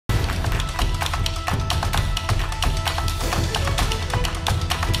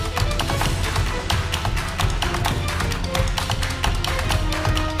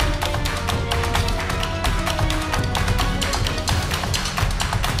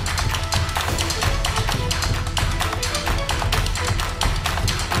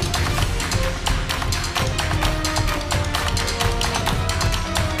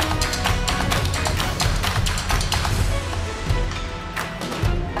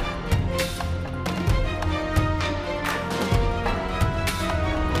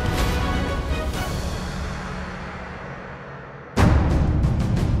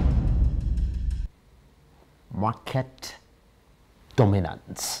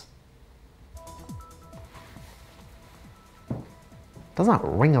Does that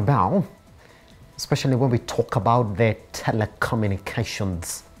ring a bell? Especially when we talk about the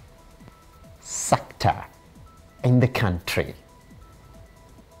telecommunications sector in the country.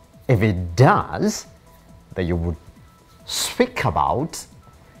 If it does, then you would speak about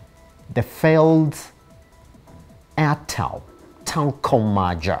the failed Airtel Telcom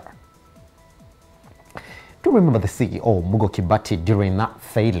merger. Do you remember the CEO, Mugo Kibati, during that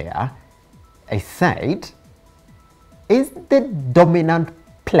failure? He said, is the dominant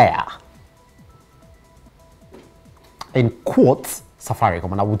player, in quotes,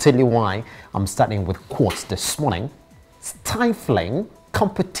 Safaricom, and I will tell you why I'm starting with quotes this morning, stifling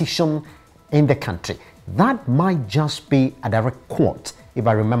competition in the country. That might just be a direct quote, if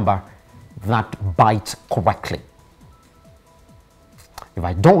I remember that bite correctly. If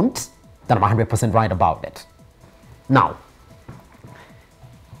I don't, then I'm 100% right about it. Now,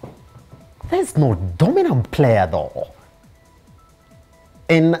 there's no dominant player though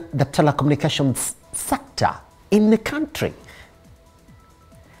in the telecommunications sector in the country.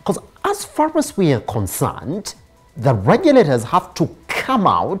 Because as far as we are concerned, the regulators have to come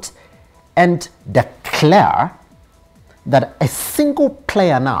out and declare that a single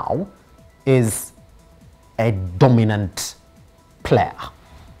player now is a dominant player.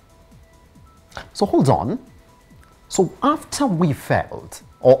 So hold on. So after we failed,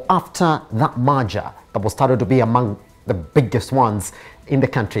 or after that merger that was started to be among the biggest ones in the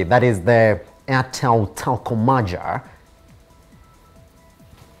country, that is the Airtel Telcom merger,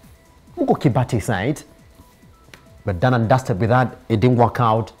 Mugo Kibati said, we're done and dusted with that, it didn't work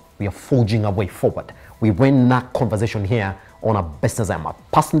out, we are forging our way forward. We win that conversation here on a business arm. I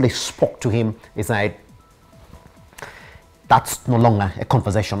personally spoke to him, he said, that's no longer a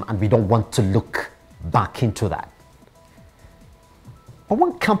conversation and we don't want to look back into that. But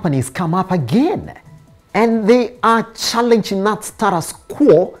when companies come up again and they are challenging that status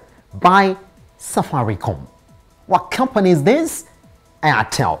quo by Safaricom. What company is this?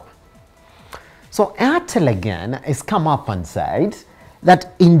 Airtel. So Airtel again has come up and said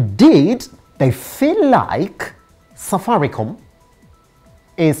that indeed they feel like Safaricom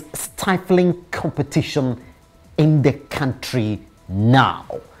is stifling competition in the country now.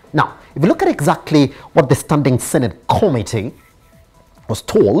 Now, if you look at exactly what the Standing Senate Committee was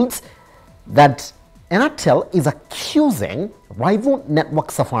told, that Airtel is accusing rival network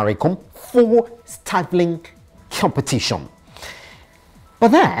Safaricom for stifling competition. But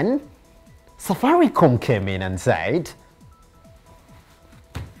then Safaricom came in and said,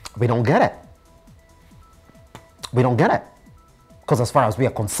 we don't get it. We don't get it. Because as far as we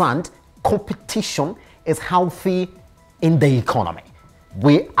are concerned, competition is healthy in the economy.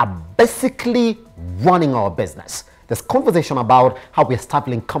 We are basically running our business. This conversation about how we are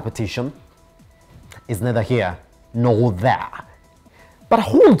stifling competition is neither here nor there. But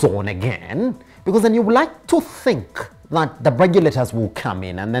hold on again, because then you would like to think that the regulators will come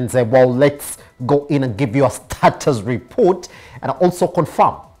in and then say, well, let's go in and give you a status report and also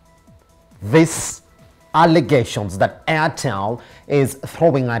confirm these allegations that Airtel is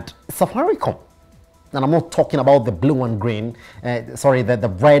throwing at Safaricom. And I'm not talking about the blue and green,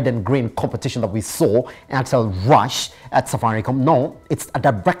 the red and green competition that we saw, Airtel rush at Safaricom. No, it's a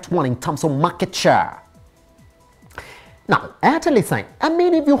direct one in terms of market share. Now, Airtel is saying, I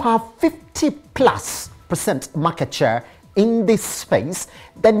mean, if you have 50+% market share in this space,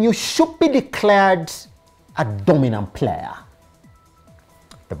 then you should be declared a dominant player.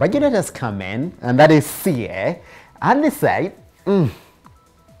 The regulators come in, and that is CA, and they say,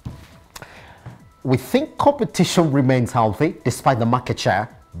 we think competition remains healthy despite the market share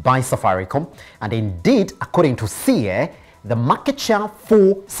by Safaricom. And indeed, according to CA, the market share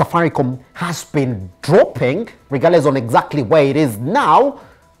for Safaricom has been dropping regardless on exactly where it is now.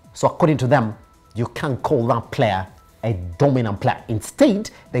 So according to them, you can't call that player a dominant player.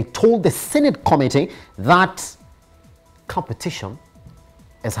 Instead, they told the Senate Committee that competition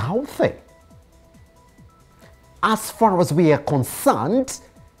is healthy. As far as we are concerned,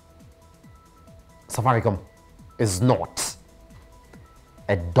 Safaricom is not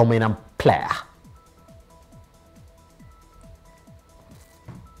a dominant player.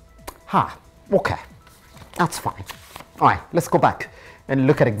 Okay, that's fine. All right, let's go back and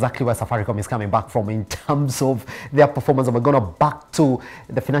look at exactly where Safaricom is coming back from in terms of their performance. And we're going to back to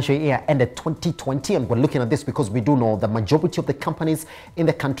the financial year ended 2020, and we're looking at this because we do know the majority of the companies in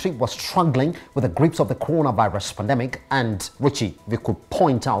the country were struggling with the grips of the coronavirus pandemic. And Richie, we could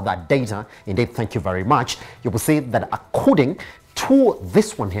point out that data. Indeed, thank you very much. You will see that according to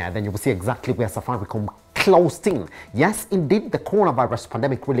this one here, then you will see exactly where Safaricom closed in. Yes, indeed, the coronavirus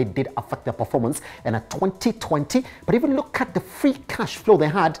pandemic really did affect their performance in 2020. But if you look at the free cash flow they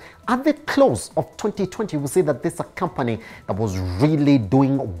had at the close of 2020, you will see that this is a company that was really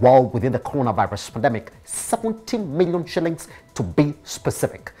doing well within the coronavirus pandemic. 70 million shillings to be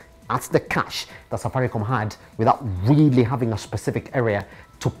specific. That's the cash that Safaricom had without really having a specific area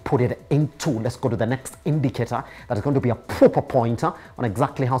to put it into. Let's go to the next indicator that is going to be a proper pointer on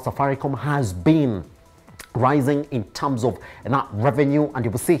exactly how Safaricom has been rising in terms of net revenue. And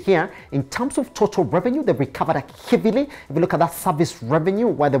you will see here, in terms of total revenue, they've recovered heavily. If you look at that service revenue,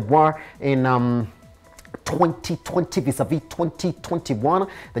 where they were in 2020 vis-a-vis 2021,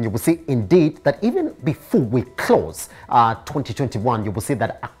 then you will see indeed that even before we close 2021, you will see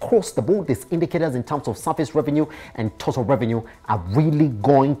that across the board, these indicators in terms of service revenue and total revenue are really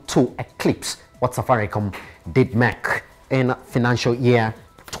going to eclipse what Safaricom did make in financial year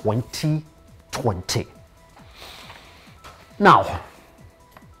 2020. Now,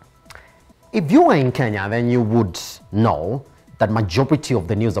 if you are in Kenya, then you would know that majority of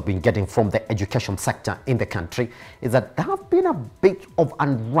the news I've been getting from the education sector in the country is that there have been a bit of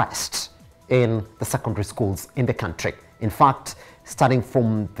unrest in the secondary schools in the country. In fact, starting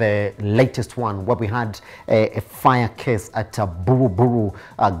from the latest one where we had a fire case at Buruburu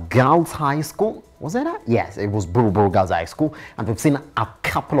Girls High School. Was it that? Yes, it was Buruburu Girls High School. And we've seen a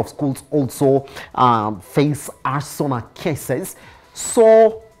couple of schools also face arson cases.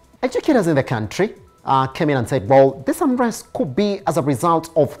 So educators in the country came in and said, well, this unrest could be as a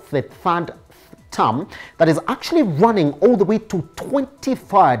result of the third term that is actually running all the way to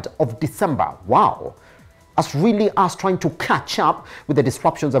 23rd of December. Wow. That's really us trying to catch up with the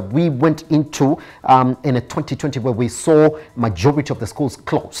disruptions that we went into in 2020, where we saw majority of the schools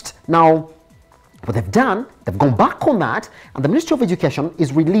closed. Now, what they've done, they've gone back on that, and the Ministry of Education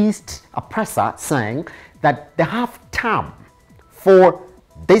is released a presser saying that they have term for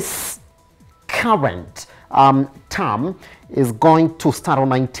this current term is going to start on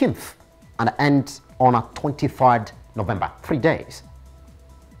 19th and end on 23rd November. 3 days.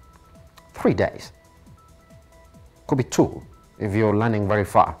 3 days. Could be 2 if you're landing very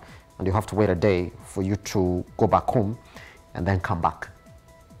far and you have to wait a day for you to go back home and then come back.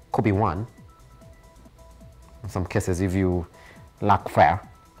 Could be 1. In some cases, if you lack fare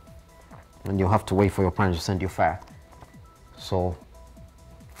and you have to wait for your parents to send you fare. So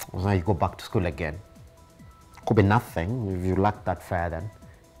now you go back to school again. Could be nothing if you lack that fare then.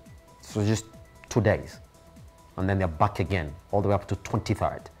 So just 2 days. And then they're back again all the way up to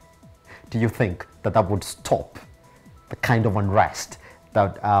 23rd. Do you think that that would stop the kind of unrest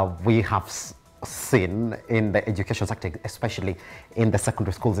that we have seen in the education sector, especially in the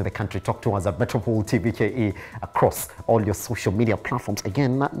secondary schools in the country? Talk to us at Metropole TVKE across all your social media platforms.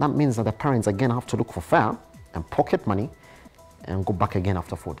 Again, that means that the parents again have to look for fare and pocket money and go back again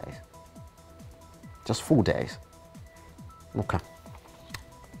after 4 days. Just 4 days. Okay.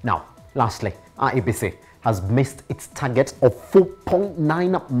 Now, lastly, IEBC has missed its target of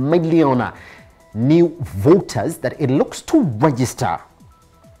 4.9 million new voters that it looks to register.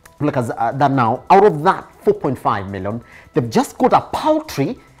 Look at that now. Out of that 4.5 million, they've just got a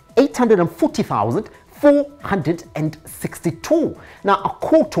paltry 840,462. Now, a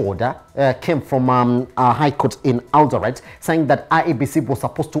court order came from a High Court in Eldoret saying that IEBC was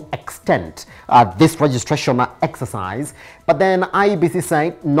supposed to extend this registration exercise. But then IEBC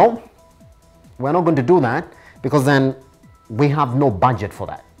said, no, we're not going to do that because then we have no budget for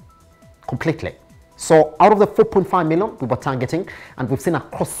that completely. So out of the 4.5 million we were targeting, and we've seen a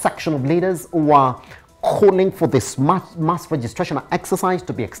cross-section of leaders who are calling for this mass registration exercise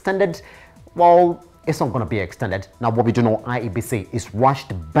to be extended. Well, it's not going to be extended. Now, what we do know, IEBC is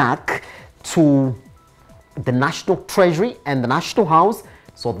rushed back to the National Treasury and the National House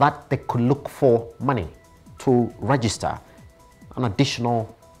so that they could look for money to register an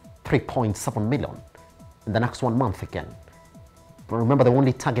additional 3.7 million in the next 1 month again. But remember, they're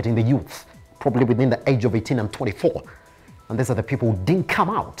only targeting the youth, probably within the age of 18 and 24. And these are the people who didn't come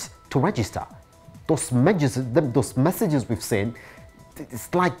out to register. Those messages we've seen,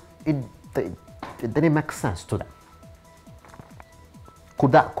 it's like it didn't make sense to them.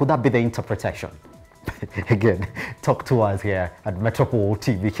 Could that be the interpretation? Again, talk to us here at Metropole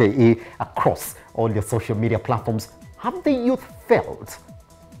TVKE across all your social media platforms. Have the youth failed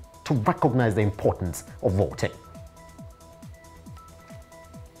to recognize the importance of voting?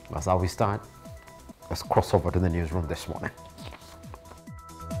 That's how we start. Let's cross over to the newsroom this morning.